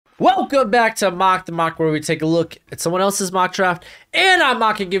Welcome back to Mock the Mock, where we take a look at someone else's mock draft, and I'm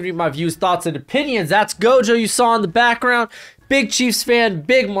mocking, giving you my views, thoughts, and opinions. That's Gojo you saw in the background. Big Chiefs fan,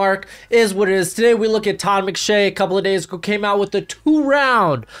 big Mark is what it is. Today we look at Todd McShay. A couple of days ago came out with a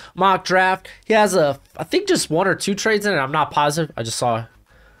 2-round mock draft. He has I think just 1 or 2 trades in it. I'm not positive. I just saw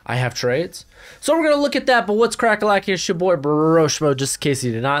I have trades. So we're going to look at that. But what's crack-a-lack? Here's your boy Broshmo, just in case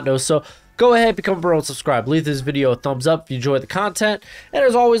you did not know. So go ahead, become a bro, and subscribe. Leave this video a thumbs up if you enjoy the content. And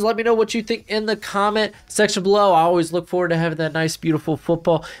as always, let me know what you think in the comment section below. I always look forward to having that nice, beautiful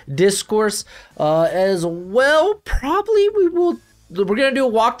football discourse. As well, probably we're going to do a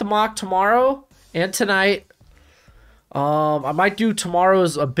walk the mock tomorrow and tonight. I might do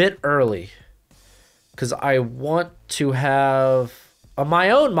tomorrow's a bit early because I want to have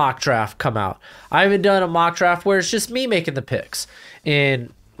my own mock draft come out. I haven't done a mock draft where it's just me making the picks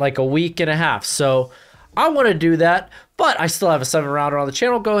in like a week and a half. So I want to do that, but I still have a 7-rounder on the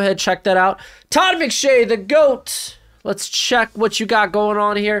channel. Go ahead, check that out. Todd McShay, the GOAT. Let's check what you got going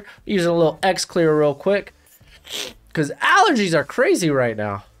on here. Using a little X clear real quick because allergies are crazy right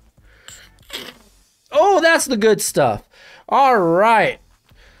now. Oh, that's the good stuff. All right.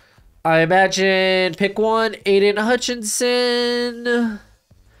 I imagine pick 1, Aiden Hutchinson.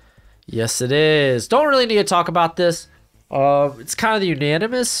 Yes, it is. Don't really need to talk about this. It's kind of the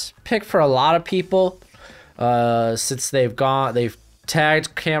unanimous pick for a lot of people. Since they've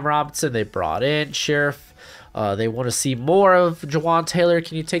tagged Cam Robinson, they brought in Sheriff. They want to see more of Jawan Taylor.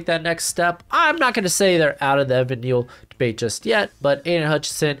 Can you take that next step? I'm not going to say they're out of the Evan Neal debate just yet, but Aiden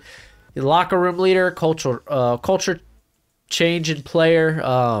Hutchinson, the locker room leader, culture change in player.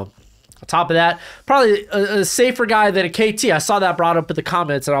 On top of that, probably a safer guy than a KT. I saw that brought up in the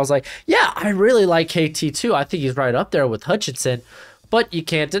comments, and I was like, yeah, I really like KT too. I think he's right up there with Hutchinson, but you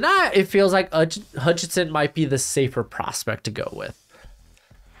can't deny it. It feels like Hutchinson might be the safer prospect to go with.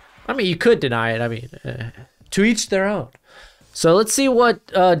 I mean, you could deny it. I mean, to each their own. So let's see what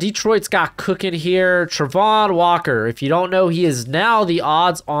Detroit's got cooking here. Travon Walker. If you don't know, he is now the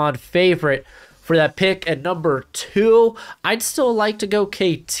odds-on favorite for that pick at number 2. I'd still like to go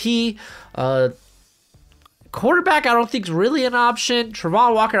KT. Quarterback, I don't think is really an option.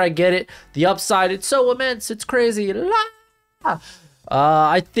 Travon Walker, I get it. The upside, it's so immense. It's crazy.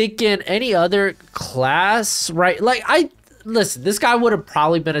 I think in any other class, right? Like, listen, this guy would have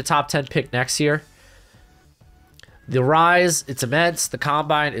probably been a top 10 pick next year. The rise, it's immense. The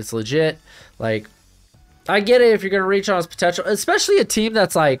combine, it's legit. Like, I get it if you're going to reach on his potential, especially a team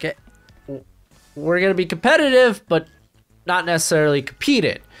that's like, we're going to be competitive, but not necessarily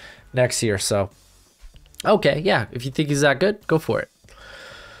competing next year. So, okay, yeah, if you think he's that good, go for it.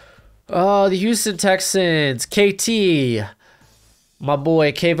 The Houston Texans, KT, my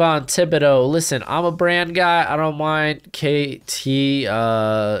boy Kayvon Thibodeau. Listen, I'm a brand guy. I don't mind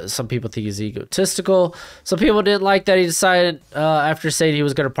KT. Some people think he's egotistical. Some people didn't like that he decided after saying he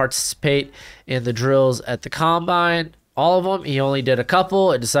was going to participate in the drills at the combine. All of them. He only did a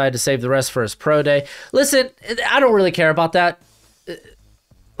couple and decided to save the rest for his pro day. Listen, I don't really care about that.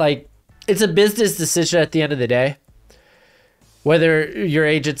 Like, it's a business decision at the end of the day. Whether your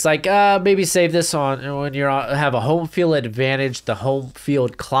agent's like, maybe save this on when you have a home field advantage, the home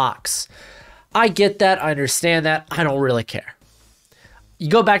field clocks. I get that. I understand that. I don't really care. You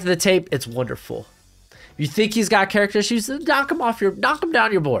go back to the tape, it's wonderful. If you think he's got character issues, then knock him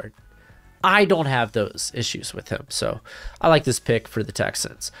down your board. I don't have those issues with him, so I like this pick for the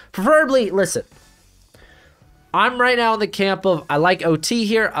Texans. Preferably, listen, I'm right now in the camp of I like OT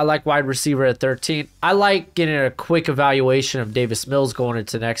here. I like wide receiver at 13. I like getting a quick evaluation of Davis Mills going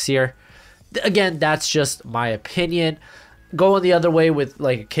into next year. Again, that's just my opinion. Going the other way with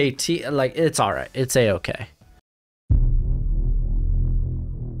like a KT, like it's all right. It's A-okay.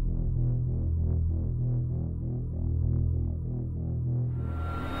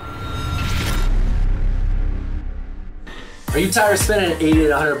 Are you tired of spending 80 to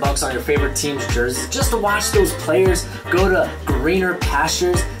 100 bucks on your favorite team's jerseys just to watch those players go to greener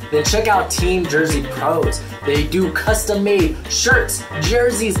pastures? Then check out Team Jersey Pros. They do custom-made shirts,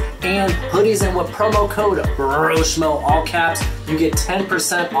 jerseys, and hoodies. And with promo code Broshmo, all caps, you get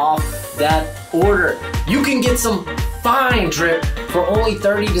 10% off that order. You can get some fine drip for only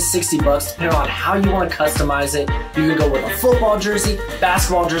 30 to 60 bucks, depending on how you want to customize it. You can go with a football jersey,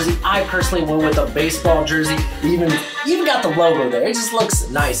 basketball jersey. I personally went with a baseball jersey. Even got the logo there. It just looks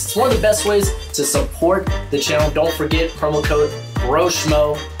nice. It's one of the best ways to support the channel. Don't forget promo code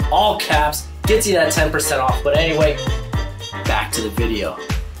Broshmo, all caps, gets you that 10% off. But anyway, back to the video.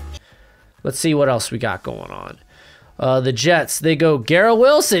 Let's see what else we got going on. The Jets, they go Garrett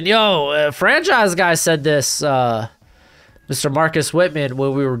Wilson. Yo, franchise guy said this. Mr. Marcus Whitman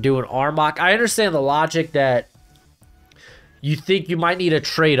when we were doing our mock. I understand the logic that you think you might need to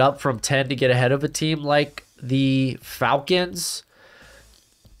trade up from 10 to get ahead of a team like the Falcons,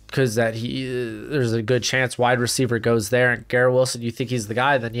 because there's a good chance wide receiver goes there, and Garrett Wilson, you think he's the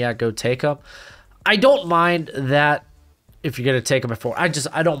guy, then yeah, go take him. I don't mind that if you're going to take him at 4.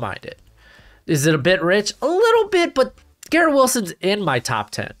 I don't mind it. Is it a bit rich? A little bit, but Garrett Wilson's in my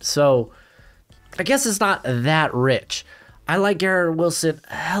top 10, so I guess it's not that rich. I like Garrett Wilson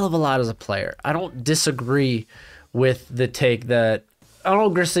a hell of a lot as a player. I don't disagree with the take that I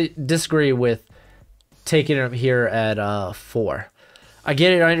don't disagree with taking him here at 4. I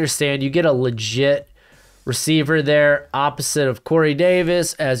get it. I understand. You get a legit receiver there opposite of Corey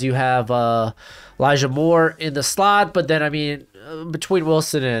Davis, as you have Elijah Moore in the slot. But then, I mean, between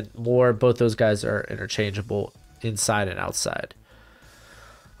Wilson and Moore, both those guys are interchangeable inside and outside.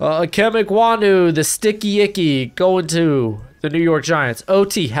 Kemek Wanu, the sticky icky, going to the New York Giants.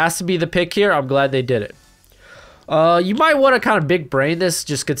 OT has to be the pick here. I'm glad they did it. You might want to kind of big brain this,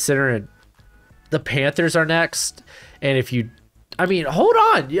 just considering the Panthers are next. And if you, I mean, hold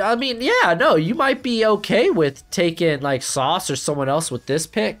on. I mean, yeah, no, you might be okay with taking like Sauce or someone else with this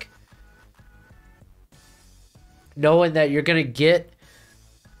pick, knowing that you're gonna get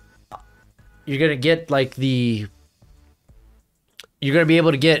like you're gonna be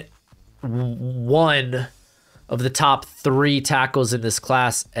able to get one of the top 3 tackles in this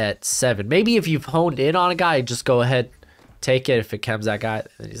class at 7. Maybe if you've honed in on a guy, just go ahead, take it. If it comes that guy,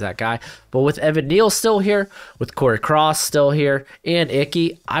 then he's that guy. But with Evan Neal still here, with Corey Cross still here, and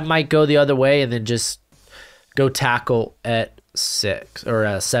Icky, I might go the other way and then just go tackle at 7,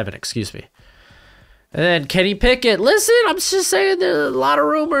 excuse me. And then Kenny Pickett. Listen, I'm just saying there's a lot of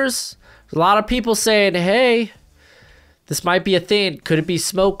rumors. There's a lot of people saying, hey, this might be a thing. Could it be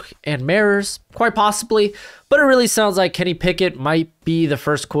smoke and mirrors? Quite possibly. But it really sounds like Kenny Pickett might be the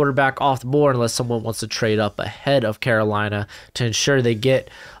first quarterback off the board unless someone wants to trade up ahead of Carolina to ensure they get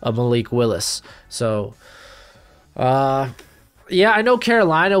a Malik Willis. So, yeah, I know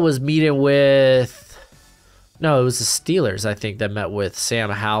Carolina was meeting with... No, it was the Steelers, I think, that met with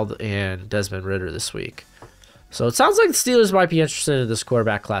Sam Howell and Desmond Ridder this week. So it sounds like the Steelers might be interested in this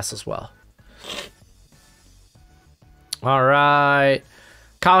quarterback class as well. All right.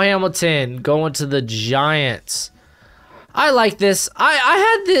 Kyle Hamilton going to the Giants. I like this.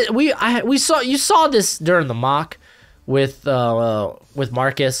 You saw this during the mock with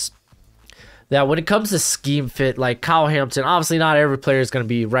Marcus, that when it comes to scheme fit, like Kyle Hamilton, obviously not every player is going to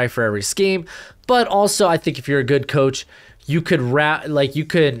be right for every scheme, but also I think if you're a good coach, you could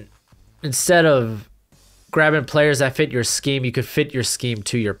instead of grabbing players that fit your scheme, you could fit your scheme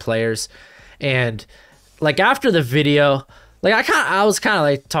to your players. And like after the video, like I was kind of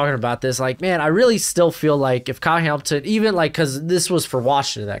like talking about this, like, man, I really still feel like if Kyle Hamilton, even like, because this was for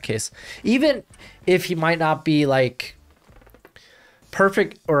Washington in that case, even if he might not be like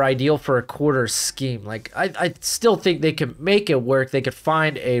perfect or ideal for a quarter scheme, like I still think they can make it work. They could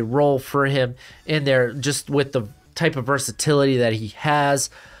find a role for him in there just with the type of versatility that he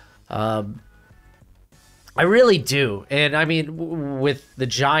has. I really do. And I mean, with the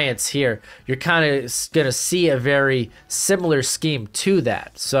Giants here, you're kind of going to see a very similar scheme to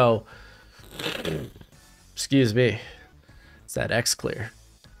that. So, excuse me. It's that X clear.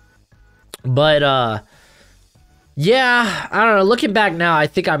 But, yeah, I don't know. Looking back now, I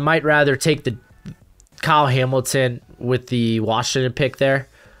think I might rather take the Kyle Hamilton with the Washington pick there.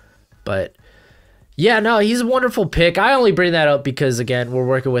 But, yeah, no, he's a wonderful pick. I only bring that up because, again, we're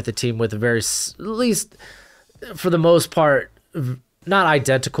working with a team with a very, at least for the most part, not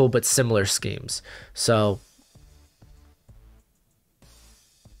identical, but similar schemes. So,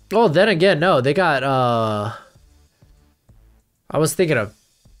 oh, then again, no, they got, I was thinking of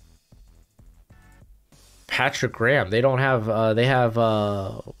Patrick Graham. They don't have, they have,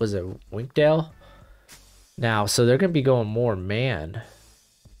 was it Winkdale now? So they're going to be going more man.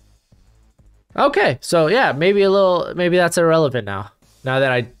 Okay. So yeah, maybe that's irrelevant now. Now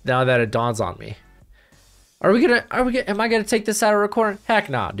that it dawns on me. Am I gonna take this out of recording? Heck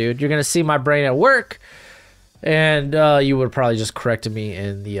nah, dude. You're gonna see my brain at work, and you would probably just corrected me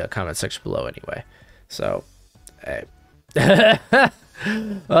in the comment section below anyway. So, hey.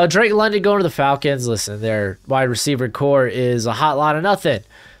 Drake London going to the Falcons. Listen, their wide receiver core is a hot lot of nothing.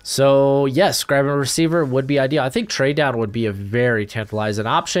 So yes, grabbing a receiver would be ideal. I think trade down would be a very tantalizing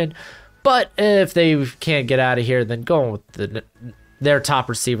option, but if they can't get out of here, then going with their top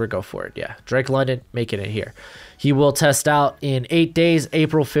receiver, go for it. Yeah, Drake London making it here. He will test out in 8 days,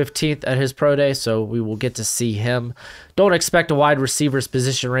 April 15th at his pro day, so we will get to see him. Don't expect a wide receiver's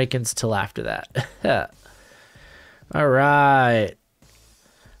position rankings till after that. All right.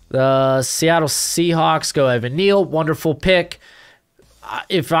 The Seattle Seahawks go Evan Neal. Wonderful pick.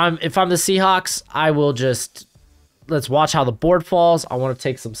 If I'm the Seahawks, I will just let's watch how the board falls. I want to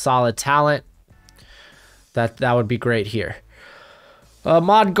take some solid talent. That would be great here.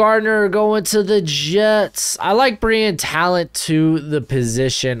 Mod Gardner going to the Jets. I like bringing talent to the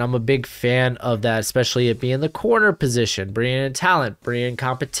position. I'm a big fan of that, especially it being the corner position. Bringing in talent, bringing in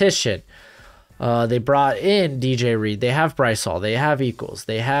competition. They brought in DJ Reed. They have Bryce Hall. They have Equals.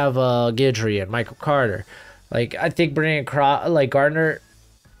 They have Guidry and Michael Carter. Like, I think bringing like Gardner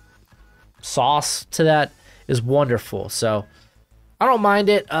sauce to that is wonderful. So I don't mind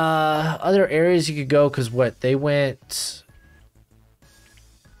it. Other areas you could go because they went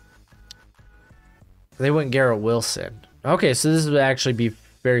Garrett Wilson. Okay, so this would actually be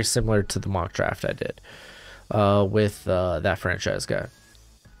very similar to the mock draft I did with that franchise guy.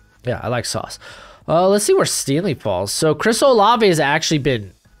 Yeah, I like sauce. Let's see where Stanley falls. So Chris Olave has actually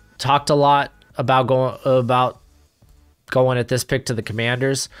been talked a lot about going at this pick to the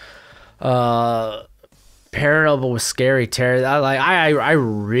Commanders. Parallel with Scary Terry. I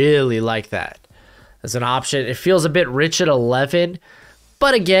really like that as an option. It feels a bit rich at 11.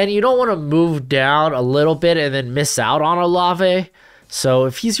 But again, you don't want to move down a little bit and then miss out on Olave. So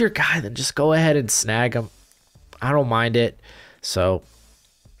if he's your guy, then just go ahead and snag him. I don't mind it. So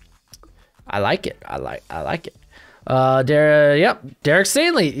I like it. I like it. Derek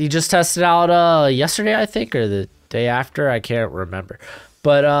Stanley. He just tested out yesterday, I think, or the day after. I can't remember.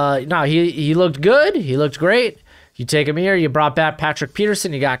 But no, he looked good. He looked great. You take him here. You brought back Patrick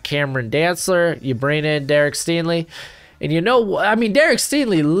Peterson. You got Cameron Dantzler. You bring in Derek Stanley. And Derek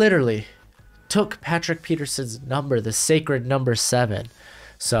Stanley literally took Patrick Peterson's number, the sacred number 7.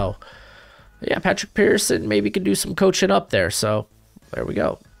 So, yeah, Patrick Peterson maybe could do some coaching up there. So, there we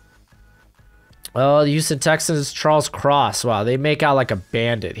go. The Houston Texans, Charles Cross. Wow, they make out like a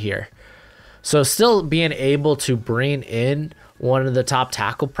bandit here. So, still being able to bring in one of the top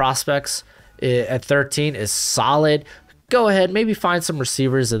tackle prospects at 13 is solid. Go ahead, maybe find some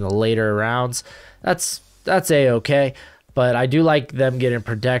receivers in the later rounds. That's A-okay. But I do like them getting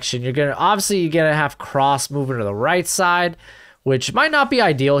protection. You're gonna have Cross moving to the right side, which might not be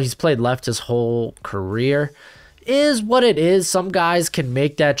ideal. He's played left his whole career. Is what it is. Some guys can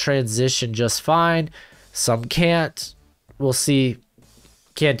make that transition just fine. Some can't. We'll see.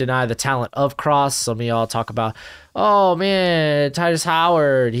 Can't deny the talent of Cross. Some of y'all talk about, oh man, Titus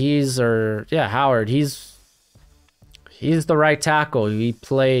Howard. He's the right tackle. He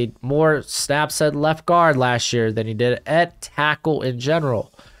played more snaps at left guard last year than he did at tackle in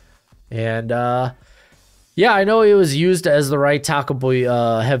general. And, yeah, I know he was used as the right tackle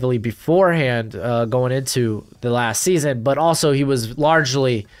heavily beforehand going into the last season, but also he was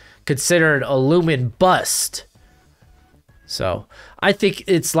largely considered a Lumen bust. So I think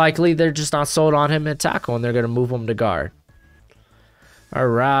it's likely they're just not sold on him at tackle, and they're going to move him to guard. All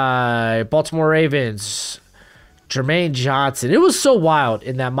right, Baltimore Ravens. Jermaine Johnson. It was so wild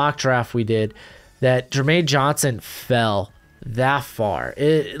in that mock draft we did that Jermaine Johnson fell that far.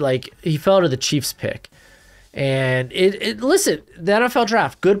 He fell to the Chiefs pick. And listen, the NFL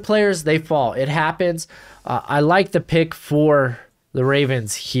draft, good players, they fall. It happens. I like the pick for the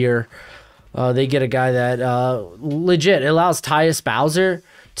Ravens here. They get a guy that legit allows Tyus Bowser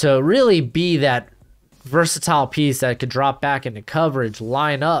to really be that versatile piece that could drop back into coverage,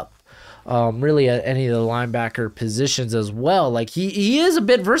 line up. Really at any of the linebacker positions as well. Like he is a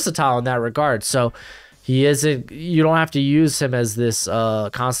bit versatile in that regard. So he isn't. You don't have to use him as this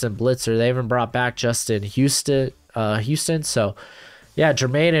constant blitzer. They even brought back Justin Houston. So yeah,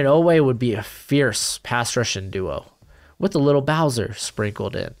 Jermaine and Owe would be a fierce pass rushing duo with a little Bowser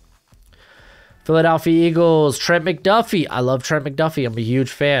sprinkled in. Philadelphia Eagles, Trent McDuffie. I love Trent McDuffie. I'm a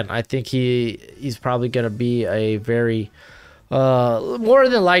huge fan. I think he's probably going to be a very more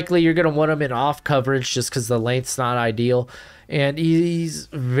than likely, you're going to want him in off coverage just because the length's not ideal. And he's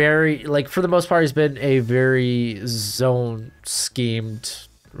very, for the most part, he's been a very zone schemed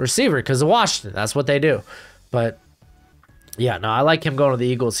receiver because of Washington. That's what they do. But, yeah, no, I like him going to the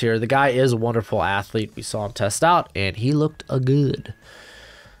Eagles here. The guy is a wonderful athlete. We saw him test out, and he looked good.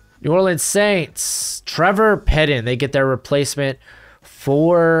 New Orleans Saints, Trevor Pettin. They get their replacement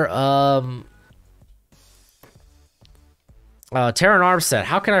for Terran Armstead.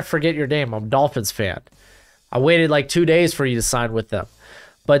 How can I forget your name? I'm a Dolphins fan. I waited 2 days for you to sign with them.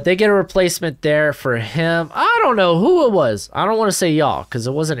 But they get a replacement there for him. I don't know who it was. I don't want to say y'all because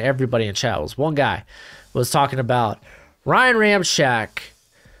it wasn't everybody in chat. It was one guy was talking about Ryan Ramczyk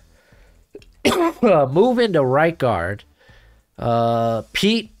moving to right guard.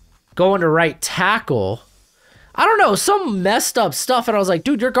 Pete going to right tackle. I don't know, some messed up stuff. And I was like,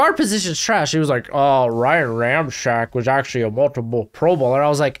 dude, your guard position's trash. He was like, oh, Ryan Ramczyk was actually a multiple Pro Bowler. I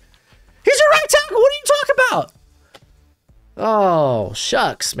was like, he's your right tackle. What are you talking about? Oh,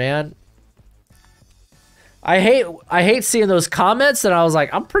 shucks, man. I hate seeing those comments, and I was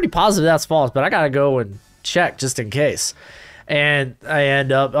like, I'm pretty positive that's false, but I gotta go and check just in case. And I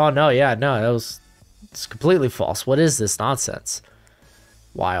end up, oh no, yeah, no, it's completely false. What is this nonsense?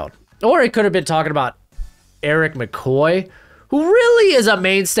 Wild. Or he could have been talking about Eric McCoy, who really is a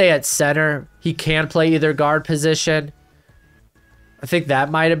mainstay at center. He can play either guard position. I think that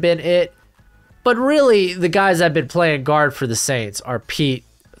might have been it. But really, the guys that have been playing guard for the Saints are Pete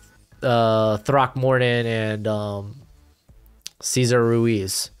Throckmorton and Cesar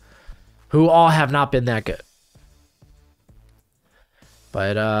Ruiz, who all have not been that good.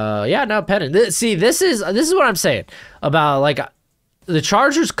 But yeah, no, Pennon. See, this is what I'm saying about, like, the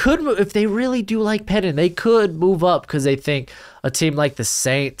Chargers could move, if they really do like Pennon, they could move up because they think a team like the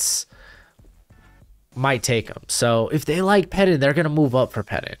Saints might take them. So if they like Pennon, they're gonna move up for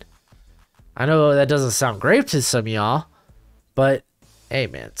Pennon. I know that doesn't sound great to some of y'all, but hey,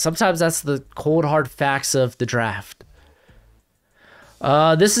 man, sometimes that's the cold, hard facts of the draft.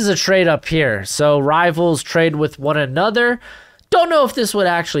 This is a trade up here. So rivals trade with one another. Don't know if this would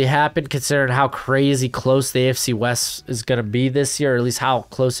actually happen considering how crazy close the AFC West is going to be this year, or at least how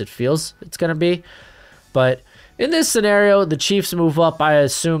close it feels it's going to be. But in this scenario, the Chiefs move up. I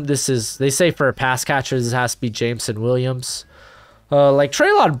assume this is, they say for a pass catcher, this has to be Jameson Williams. Like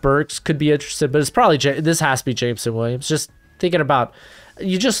Treylon Burks could be interested, but it's probably, this has to be Jameson Williams. Just thinking about,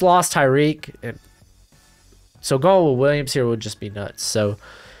 you just lost Tyreek, and so going with Williams here would just be nuts. So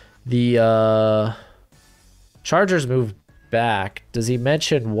the Chargers move back. Does he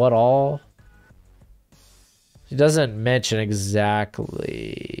mention what all? He doesn't mention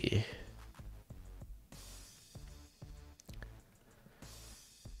exactly.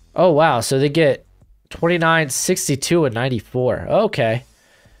 Oh, wow. So they get 29, 62, and 94. Okay.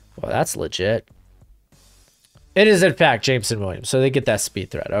 Well, that's legit. It is, in fact, Jameson Williams. So they get that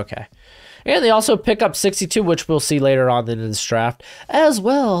speed threat. Okay. And they also pick up 62, which we'll see later on in this draft, as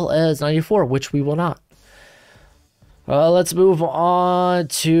well as 94, which we will not. Let's move on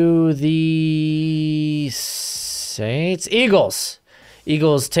to the Saints. Eagles.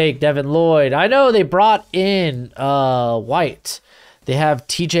 Eagles take Devin Lloyd. I know they brought in White. They have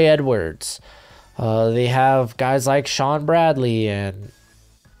TJ Edwards. They have guys like Sean Bradley and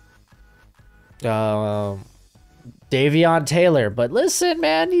Davion Taylor. But listen,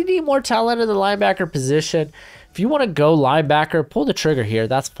 man, you need more talent in the linebacker position. If you want to go linebacker, pull the trigger here.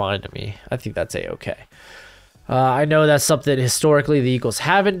 That's fine to me. I think that's A-okay. I know that's something historically the Eagles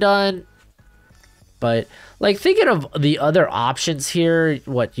haven't done. But, like, thinking of the other options here,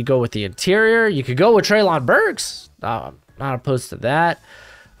 what, you go with the interior? You could go with Treylon Burks. I'm not opposed to that.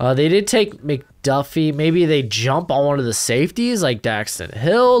 They did take McDuffie. Maybe they jump on one of the safeties, like Daxton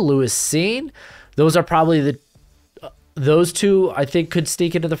Hill, Lewis Seen. Those are probably those two I think could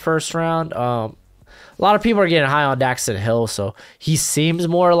sneak into the first round. A lot of people are getting high on Daxton Hill, so he seems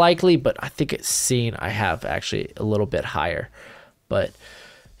more likely, but I think it's Seen I have actually a little bit higher. But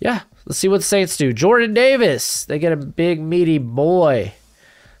yeah, let's see what the Saints do. Jordan Davis, they get a big meaty boy.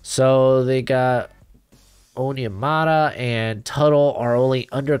 So they got Onyemata and Tuttle are only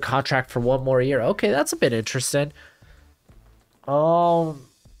under contract for one more year. Okay, that's a bit interesting. I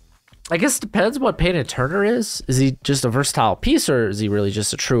guess it depends what Peyton Turner is. Is he just a versatile piece, or is he really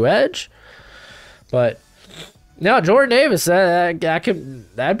just a true edge? But no, Jordan Davis, that'd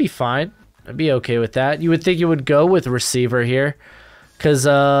be fine. I'd be okay with that. You would think you would go with receiver here, because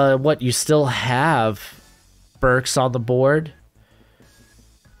what, you still have Burks on the board.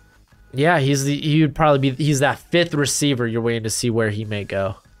 Yeah, he's that fifth receiver. You're waiting to see where he may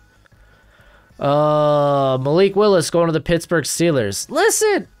go. Malik Willis going to the Pittsburgh Steelers.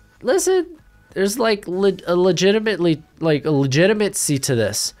 Listen. There's like a legitimacy to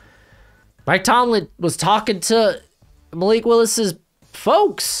this. Mike Tomlin was talking to Malik Willis's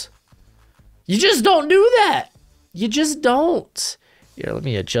folks. You just don't do that. You just don't. Here, let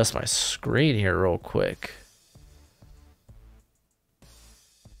me adjust my screen here real quick.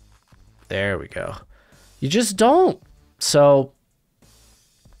 There we go. You just don't. So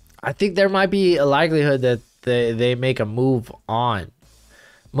I think there might be a likelihood that they make a move on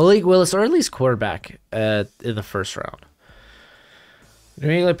Malik Willis, or at least quarterback in the first round. New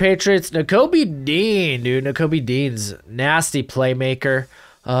England Patriots, Nakobe Dean, dude. Nakobe Dean's nasty playmaker.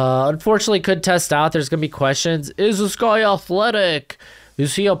 Unfortunately, couldn't test out. There's going to be questions. Is this guy athletic?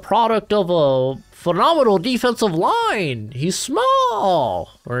 Is he a product of a phenomenal defensive line? He's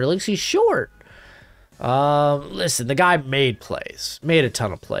small, or at least he's short. Listen, the guy made plays, made a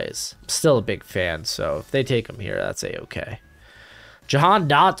ton of plays. I'm still a big fan, so if they take him here, that's a-okay. Jahan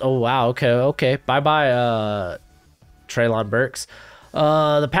Dot. Oh wow, okay. Bye Treylon Burks.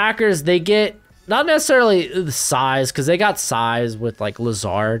 The Packers, they get not necessarily the size, because they got size with like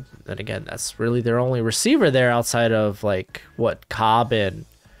Lazard, and again, that's really their only receiver there outside of like what, Cobb and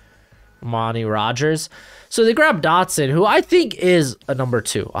Monty Rogers. So they grabbed Dotson, who I think is a number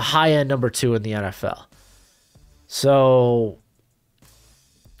 2, a high-end number 2 in the NFL. So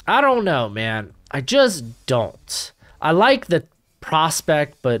I don't know, man. I just don't. I like the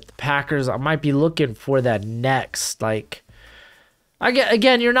prospect, but the Packers, I might be looking for that next. Like,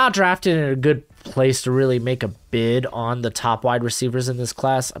 again, you're not drafted in a good place to really make a bid on the top wide receivers in this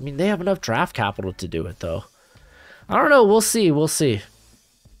class. I mean, they have enough draft capital to do it, though. I don't know. We'll see. We'll see.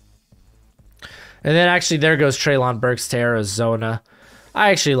 And then actually there goes Treylon Burks to Arizona. I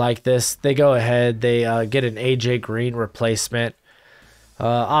actually like this. They go ahead. They get an A.J. Green replacement.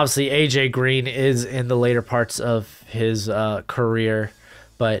 Obviously, A.J. Green is in the later parts of his career.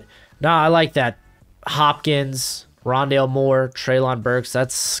 But, no, I like that. Hopkins, Rondale Moore, Treylon Burks.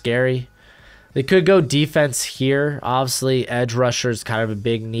 That's scary. They could go defense here. Obviously, edge rusher is kind of a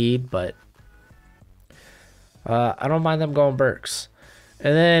big need. But I don't mind them going Burks.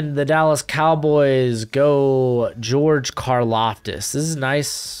 And then the Dallas Cowboys go George Karlaftis. This is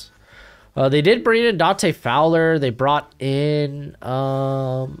nice. They did bring in Dante Fowler. They brought in...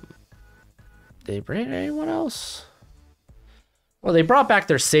 they bring in anyone else? Well, they brought back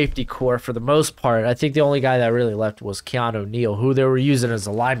their safety core for the most part. I think the only guy that really left was Keanu Neal, who they were using as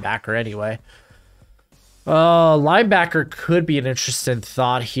a linebacker anyway. Linebacker could be an interesting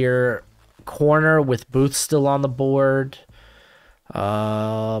thought here. Corner with Booth still on the board.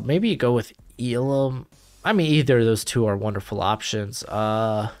 Maybe you go with Elam. I mean, either of those two are wonderful options.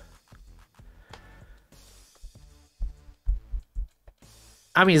 I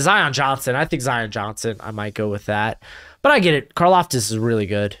mean, Zion Johnson. I think Zion Johnson, I might go with that. But I get it. Karlaftis is really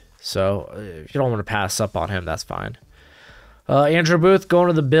good. So if you don't want to pass up on him, that's fine. Andrew Booth going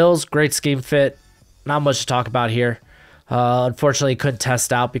to the Bills. Great scheme fit. Not much to talk about here. Unfortunately, couldn't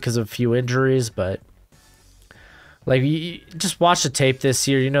test out because of a few injuries, but like, you just watch the tape this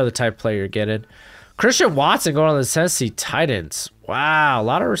year. You know the type of player you're getting. Christian Watson going on the Tennessee Titans. Wow, a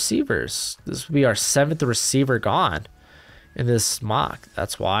lot of receivers. This will be our 7th receiver gone in this mock.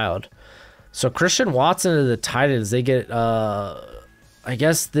 That's wild. So Christian Watson to the Titans. They get, I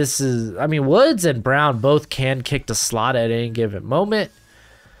guess this is, I mean, Woods and Brown both can kick the slot at any given moment.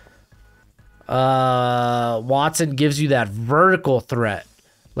 Watson gives you that vertical threat.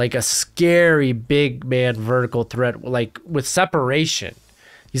 Like a scary big man vertical threat, like with separation.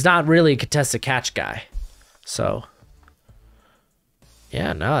 He's not really a contested catch guy. So,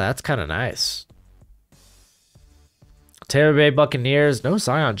 yeah, no, that's kind of nice. Tampa Bay Buccaneers, no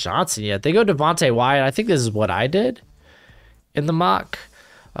Zion Johnson yet. They go Devontae Wyatt. I think this is what I did in the mock.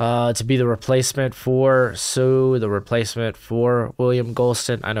 To be the replacement for Sue, the replacement for William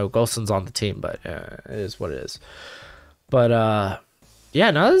Golston. I know Golston's on the team, but it is what it is. But,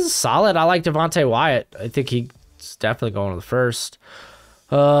 yeah, no, this is solid. I like Devontae Wyatt. I think he's definitely going to the first.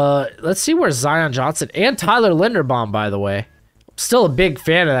 Let's see where Zion Johnson and Tyler Linderbaum, by the way. I'm still a big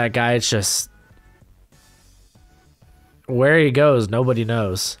fan of that guy. It's just where he goes, nobody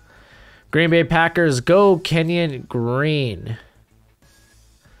knows. Green Bay Packers go Kenyon Green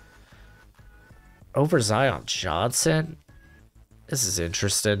over Zion Johnson. This is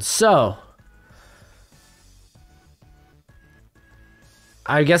interesting. So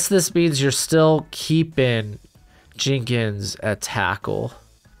I guess this means you're still keeping Jenkins at tackle.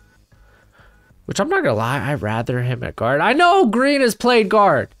 Which I'm not going to lie, I'd rather him at guard. I know Green has played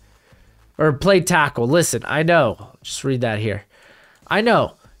guard. Or played tackle. Listen, I know. Just read that here. I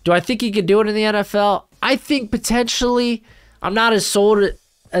know. Do I think he could do it in the NFL? I think potentially. I'm not as sold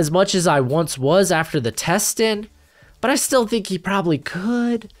as much as I once was after the testing. But I still think he probably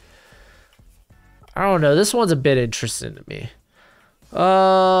could. I don't know. This one's a bit interesting to me.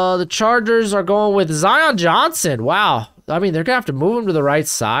 The Chargers are going with Zion Johnson. Wow. I mean, they're going to have to move him to the right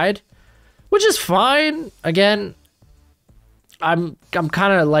side, which is fine. Again, I'm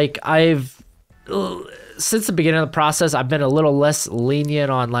kind of like, since the beginning of the process, I've been a little less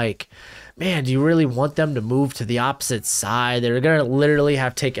lenient on like, man, do you really want them to move to the opposite side? They're going to literally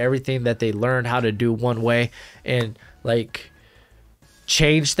have to take everything that they learned how to do one way and like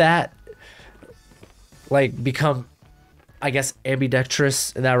change that, like become, I guess,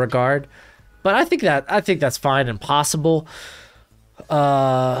 ambidextrous in that regard. But I think that's fine and possible.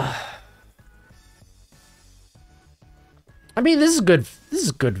 I mean, this is good. This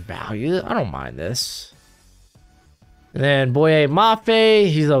is good value. I don't mind this. And then Boye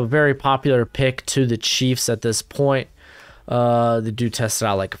Mafe, he's a very popular pick to the Chiefs at this point. The dude tested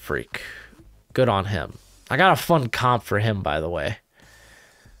out like a freak. Good on him. I got a fun comp for him, by the way.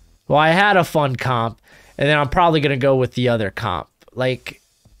 Well, I had a fun comp, and then I'm probably going to go with the other comp. Like,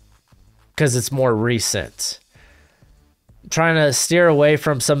 because it's more recent. I'm trying to steer away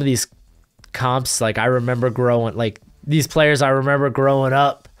from some of these comps. Like, I remember growing, like, these players I remember growing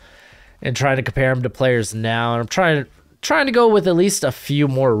up and trying to compare them to players now. And I'm trying to go with at least a few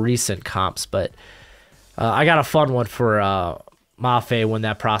more recent comps, but I got a fun one for Mafe when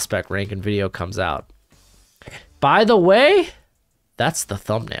that prospect ranking video comes out. By the way, that's the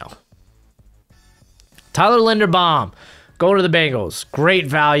thumbnail. Tyler Linderbaum, going to the Bengals. Great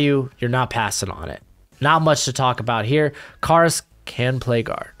value. You're not passing on it. Not much to talk about here. Cars can play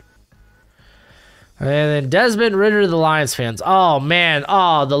guard. And then Desmond Ridder, the Lions fans. Oh, man.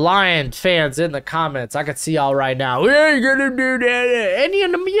 Oh, the Lions fans in the comments. I can see y'all right now. We ain't going to do that. And you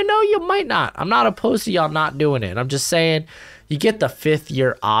know, you might not. I'm not opposed to y'all not doing it. I'm just saying you get the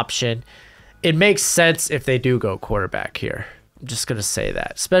 5th-year option. It makes sense if they do go quarterback here. I'm just going to say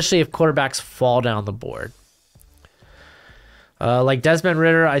that. Especially if quarterbacks fall down the board. Like Desmond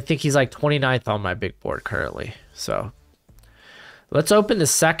Ridder, I think he's like 29th on my big board currently. So let's open the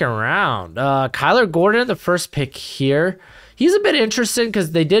second round. Kyler Gordon, the first pick here. He's a bit interesting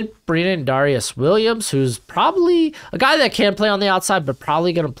because they did bring in Darius Williams, who's probably a guy that can play on the outside, but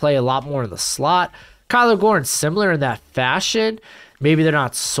probably going to play a lot more in the slot. Kyler Gordon's similar in that fashion. Maybe they're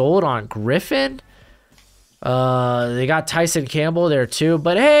not sold on Griffin. They got Tyson Campbell there too.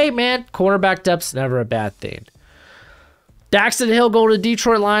 But hey, man, cornerback depth's never a bad thing. Daxton Hill going to the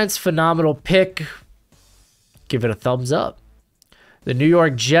Detroit Lions. Phenomenal pick. Give it a thumbs up. The New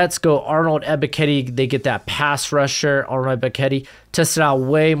York Jets go Arnold Ebiketie. They get that pass rusher. Arnold Ebiketie tested out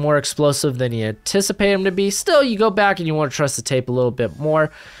way more explosive than you anticipate him to be. Still, you go back and you want to trust the tape a little bit more,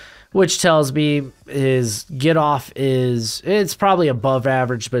 which tells me his get off is, it's probably above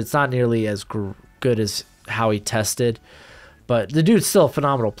average, but it's not nearly as good as how he tested. But the dude's still a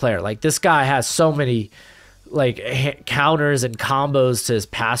phenomenal player. Like, this guy has so many like counters and combos to his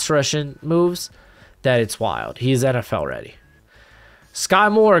pass rushing moves that it's wild. He's NFL ready. Sky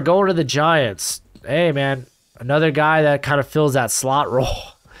Moore going to the Giants. Hey, man, another guy that kind of fills that slot role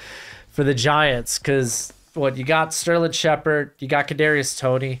for the Giants because what you got Sterling Shepard, you got Kadarius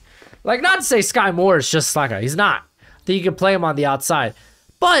Toney. Like, not to say Sky Moore is just like he's not. I think you can play him on the outside.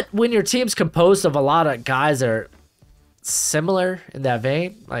 But when your team's composed of a lot of guys that are similar in that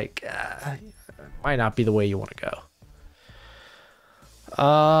vein, like, might not be the way you want to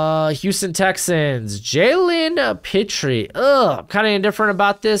go. Houston Texans, Jalen Pitre. I'm kind of indifferent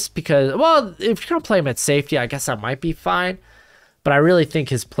about this because, well, if you're going to play him at safety, I guess that might be fine. But I really think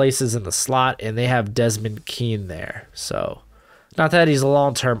his place is in the slot, and they have Desmond Keene there. So, not that he's a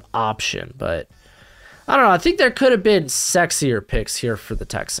long-term option, but I don't know. I think there could have been sexier picks here for the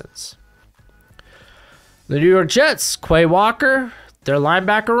Texans. The New York Jets, Quay Walker. Their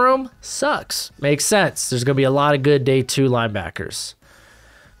linebacker room sucks. Makes sense. There's going to be a lot of good day 2 linebackers.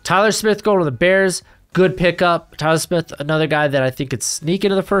 Tyler Smith going to the Bears. Good pickup. Tyler Smith, another guy that I think could sneak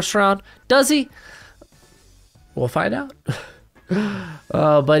into the first round. Does he? We'll find out.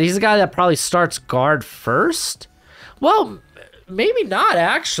 But he's a guy that probably starts guard first. Well, maybe not,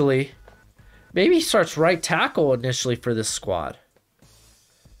 actually. Maybe he starts right tackle initially for this squad.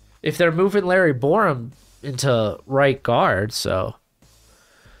 If they're moving Larry Borum into right guard, so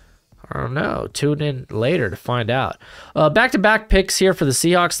I don't know. Tune in later to find out. Back-to-back picks here for the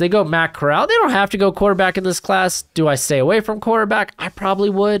Seahawks. They go Matt Corral. They don't have to go quarterback in this class. Do I stay away from quarterback? I probably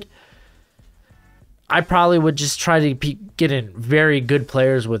would. I probably would just try to get in very good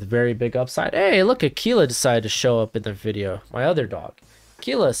players with very big upside. Hey, look, Akila decided to show up in the video. My other dog.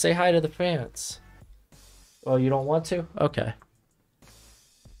 Akila, say hi to the fans. Oh, you don't want to? Okay.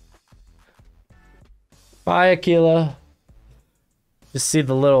 Bye, Akila. Just see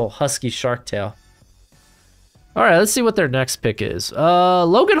the little husky shark tail. All right, let's see what their next pick is.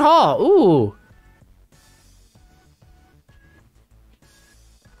 Logan Hall. Ooh.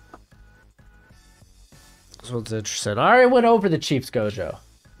 This one's interesting. I already went over the Chiefs Gojo.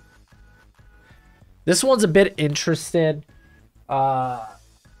 This one's a bit interesting. I'm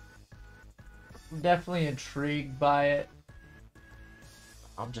definitely intrigued by it.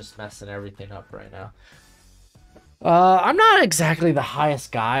 I'm just messing everything up right now. I'm not exactly the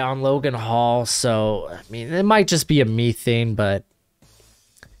highest guy on Logan Hall, so, I mean, it might just be a me thing, but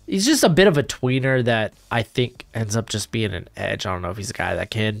he's just a bit of a tweener that I think ends up just being an edge. I don't know if he's a guy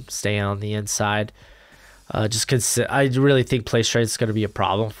that can stay on the inside. Just because I really think play strength is going to be a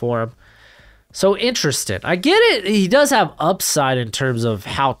problem for him. So interesting. I get it. He does have upside in terms of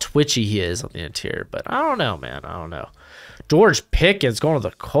how twitchy he is on the interior, but I don't know, man. I don't know. George Pickens going to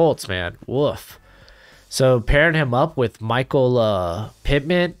the Colts, man. Woof. So pairing him up with Michael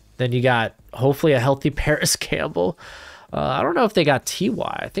Pittman, then you got hopefully a healthy Paris Campbell. I don't know if they got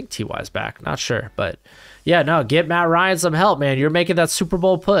T.Y. I think T.Y.'s back. Not sure. But yeah, no, get Matt Ryan some help, man. You're making that Super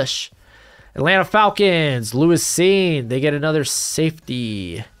Bowl push. Atlanta Falcons, Lewis Seen. They get another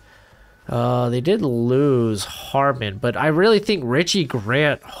safety. They did lose Harmon, but I really think Richie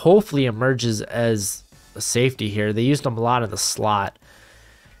Grant hopefully emerges as a safety here. They used him a lot in the slot.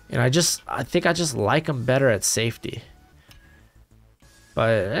 And I think I just like him better at safety. But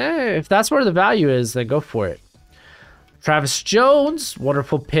if that's where the value is, then go for it. Travis Jones,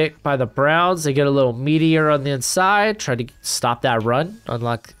 wonderful pick by the Browns. They get a little meatier on the inside, try to stop that run,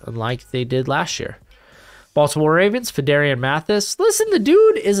 unlike they did last year. Baltimore Ravens, Fedarian Mathis. Listen, the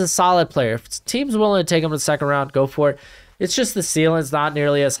dude is a solid player. If team's willing to take him in the second round, go for it. It's just the ceiling's not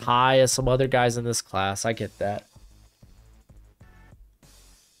nearly as high as some other guys in this class. I get that.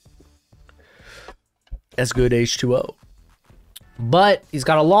 That's good H2O. But he's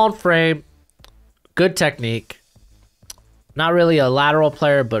got a long frame, good technique. Not really a lateral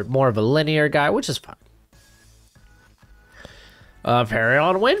player, but more of a linear guy, which is fine.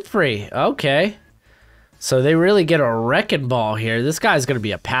 Perrion Winfrey. Okay. So they really get a wrecking ball here. This guy's going to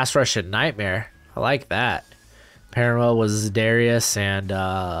be a pass rushing nightmare. I like that. Parallel was Darius and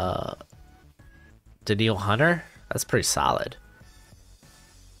Daniil Hunter. That's pretty solid.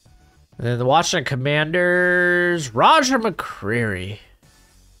 And then the Washington Commanders, Roger McCreary.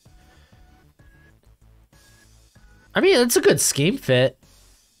 I mean, it's a good scheme fit.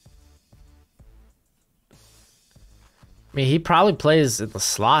 I mean, he probably plays in the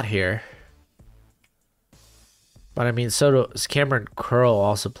slot here. But I mean, so does Cameron Curl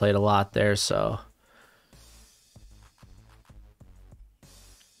also played a lot there, so.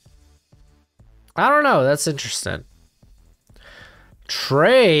 I don't know. That's interesting.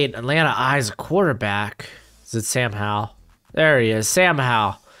 Trade. Atlanta eyes a quarterback. Is it Sam Howell? There he is. Sam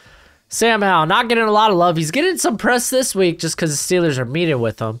Howell. Sam Howell, not getting a lot of love. He's getting some press this week just because the Steelers are meeting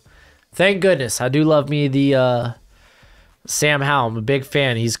with him. Thank goodness. I do love me the Sam Howell. I'm a big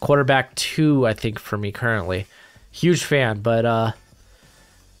fan. He's quarterback 2, I think, for me currently. Huge fan, but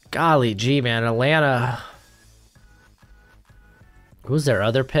golly gee, man. Atlanta. Who's their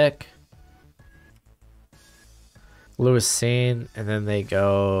other pick? Lewis Seen, and then they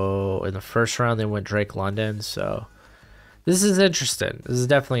go in the first round. They went Drake London, so this is interesting. This is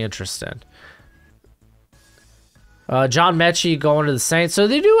definitely interesting. John Mechie going to the Saints, so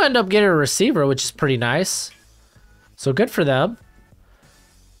they do end up getting a receiver, which is pretty nice. So good for them.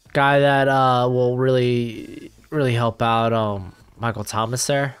 Guy that will really help out Michael Thomas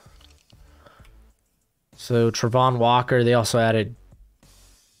there. So Trevon Walker. They also added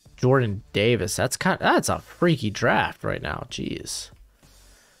Jordan Davis. That's a freaky draft right now. Jeez.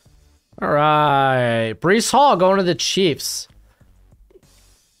 All right. Breece Hall going to the Chiefs.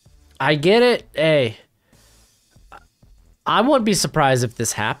 I get it. Hey, I wouldn't be surprised if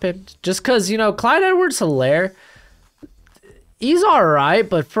this happened. Just because, you know, Clyde Edwards-Helaire, he's all right,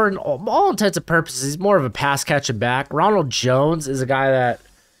 but for all intents and purposes, he's more of a pass catching back. Ronald Jones is a guy that,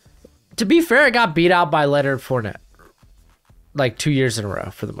 to be fair, got beat out by Leonard Fournette like 2 years in a row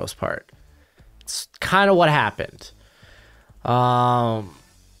for the most part. It's kind of what happened. Adam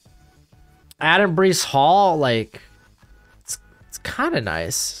Breece Hall, like, it's kind of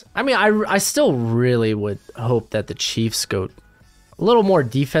nice. I mean, I still really would hope that the Chiefs go a little more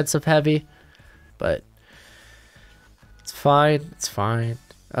defensive heavy, but it's fine. It's fine.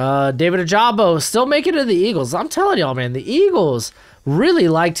 David Ajabo still making it to the Eagles. I'm telling y'all, man, the Eagles really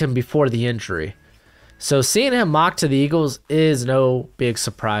liked him before the injury. So seeing him mocked to the Eagles is no big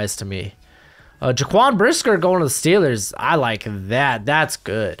surprise to me. Jaquan Brisker going to the Steelers. I like that. That's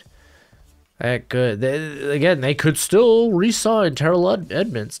good. That good. They could still re-sign Terrell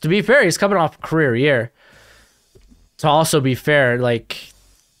Edmonds. To be fair, he's coming off a career year. To also be fair, like,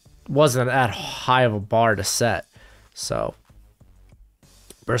 wasn't that high of a bar to set. So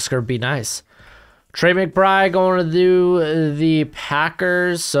Brisker would be nice. Trey McBride going to do the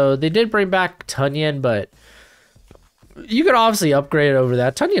Packers. So they did bring back Tunyon, but you could obviously upgrade over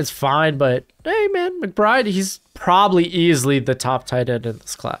that. Tunyon's fine, but hey, man, McBride, he's probably easily the top tight end in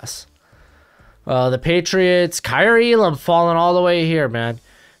this class. The Patriots, Kyrie Elam falling all the way here, man.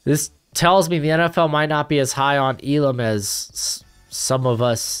 This tells me the NFL might not be as high on Elam as some of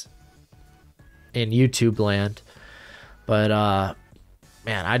us in YouTube land. But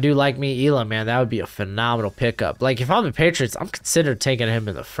Man, I do like me Elam, man. That would be a phenomenal pickup. Like, if I'm the Patriots, I'm considering taking him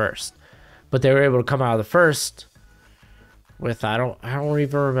in the first. But they were able to come out of the first with, I don't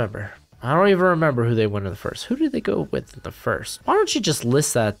even remember. I don't even remember who they went in the first. Who did they go with in the first? Why don't you just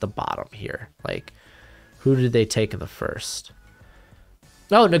list that at the bottom here? Like, who did they take in the first?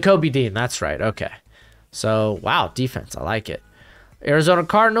 Oh, Nakobe Dean. That's right. Okay. So, wow, defense. I like it. Arizona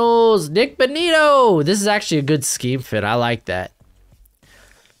Cardinals, Nick Benito. This is actually a good scheme fit. I like that.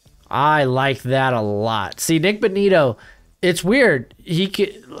 I like that a lot. See, Nick Benito, it's weird. He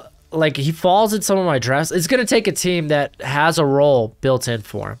falls in some of my drafts. It's going to take a team that has a role built in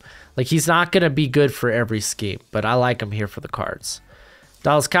for him. Like, he's not going to be good for every scheme, but I like him here for the Cards.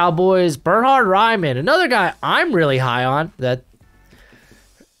 Dallas Cowboys, Bernhard Raimann, another guy I'm really high on that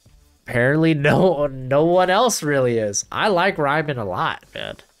apparently no one else really is. I like Raimann a lot,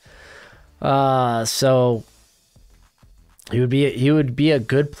 man. So he would be a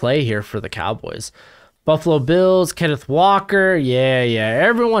good play here for the Cowboys. Buffalo Bills, Kenneth Walker. Yeah.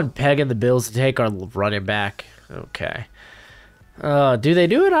 Everyone pegging the Bills to take our running back. Okay. Do they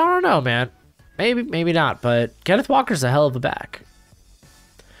do it? I don't know, man. Maybe not, but Kenneth Walker's a hell of a back.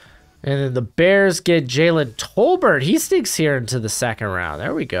 And then the Bears get Jalen Tolbert. He sneaks here into the second round.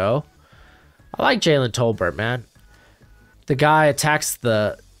 There we go. I like Jalen Tolbert, man. The guy attacks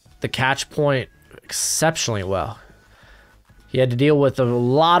the catch point exceptionally well. He had to deal with a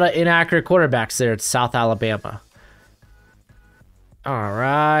lot of inaccurate quarterbacks there at South Alabama. All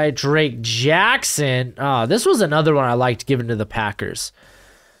right, Drake Jackson. Oh, this was another one I liked giving to the Packers.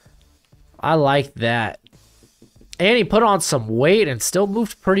 I like that. And he put on some weight and still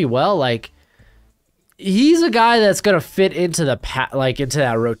moved pretty well. Like, he's a guy that's going to fit into into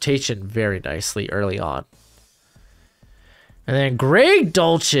that rotation very nicely early on. And then Greg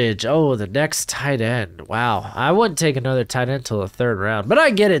Dulcich. Oh, the next tight end. Wow. I wouldn't take another tight end until the third round. But I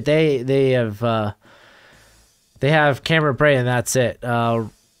get it. They have Cameron Bray, and that's it.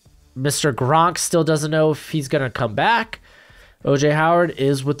 Mr. Gronk still doesn't know if he's going to come back. O.J. Howard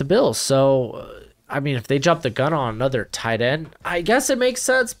is with the Bills. So, I mean, if they jump the gun on another tight end, I guess it makes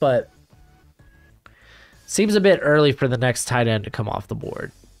sense, but seems a bit early for the next tight end to come off the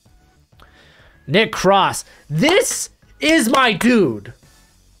board. Nick Cross. This is my dude.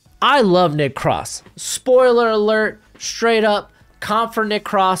 I love Nick Cross. Spoiler alert, straight up, comp for Nick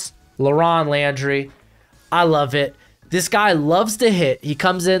Cross, LaRon Landry. I love it. This guy loves to hit. He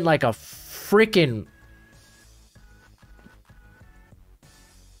comes in like a freaking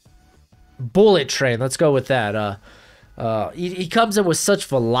bullet train. Let's go with that. He comes in with such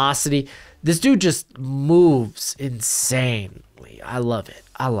velocity. This dude just moves insanely. I love it.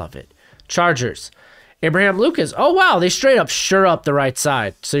 I love it. Chargers. Abraham Lucas. Oh, wow. They straight up sure up the right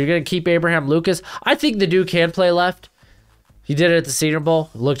side. So you're going to keep Abraham Lucas. I think the dude can play left. He did it at the Senior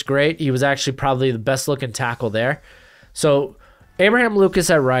Bowl. It looked great. He was actually probably the best looking tackle there. So Abraham Lucas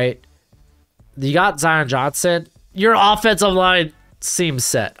at right. You got Zion Johnson. Your offensive line seems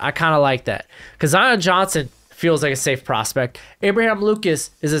set. I kind of like that. Because Zion Johnson feels like a safe prospect. Abraham Lucas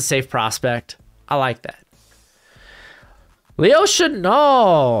is a safe prospect. I like that. Leo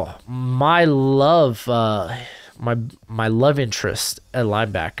Chenal, my love, my love interest at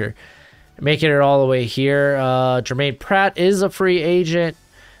linebacker, making it all the way here. Jermaine Pratt is a free agent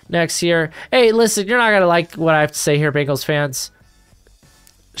next year. Hey, listen, you're not gonna like what I have to say here, Bengals fans.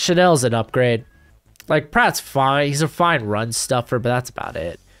 Chanel's an upgrade. Like, Pratt's fine. He's a fine run stuffer, but that's about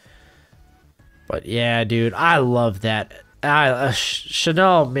it. But yeah, dude, I love that.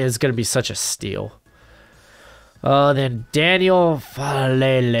 Chanel is gonna be such a steal. Then Daniel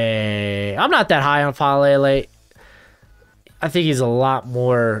Falele. I'm not that high on Falele. I think he's a lot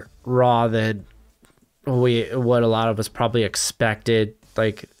more raw than what a lot of us probably expected.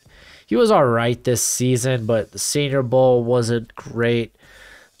 Like, he was all right this season, but the Senior Bowl wasn't great.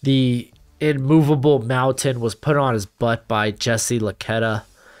 The immovable mountain was put on his butt by Jesse Laquetta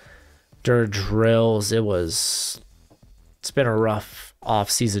during drills. It's been a rough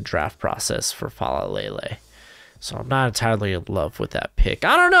off-season draft process for Falele. So I'm not entirely in love with that pick.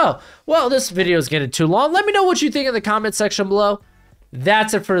 I don't know. Well, this video is getting too long. Let me know what you think in the comment section below.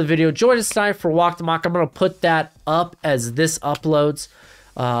 That's it for the video. Join us tonight for Walk the Mock. I'm going to put that up as this uploads.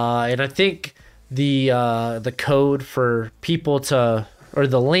 And I think the code for people to, or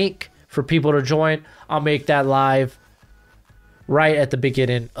the link for people to join, I'll make that live right at the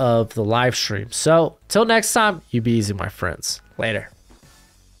beginning of the live stream. So, till next time, you be easy, my friends. Later.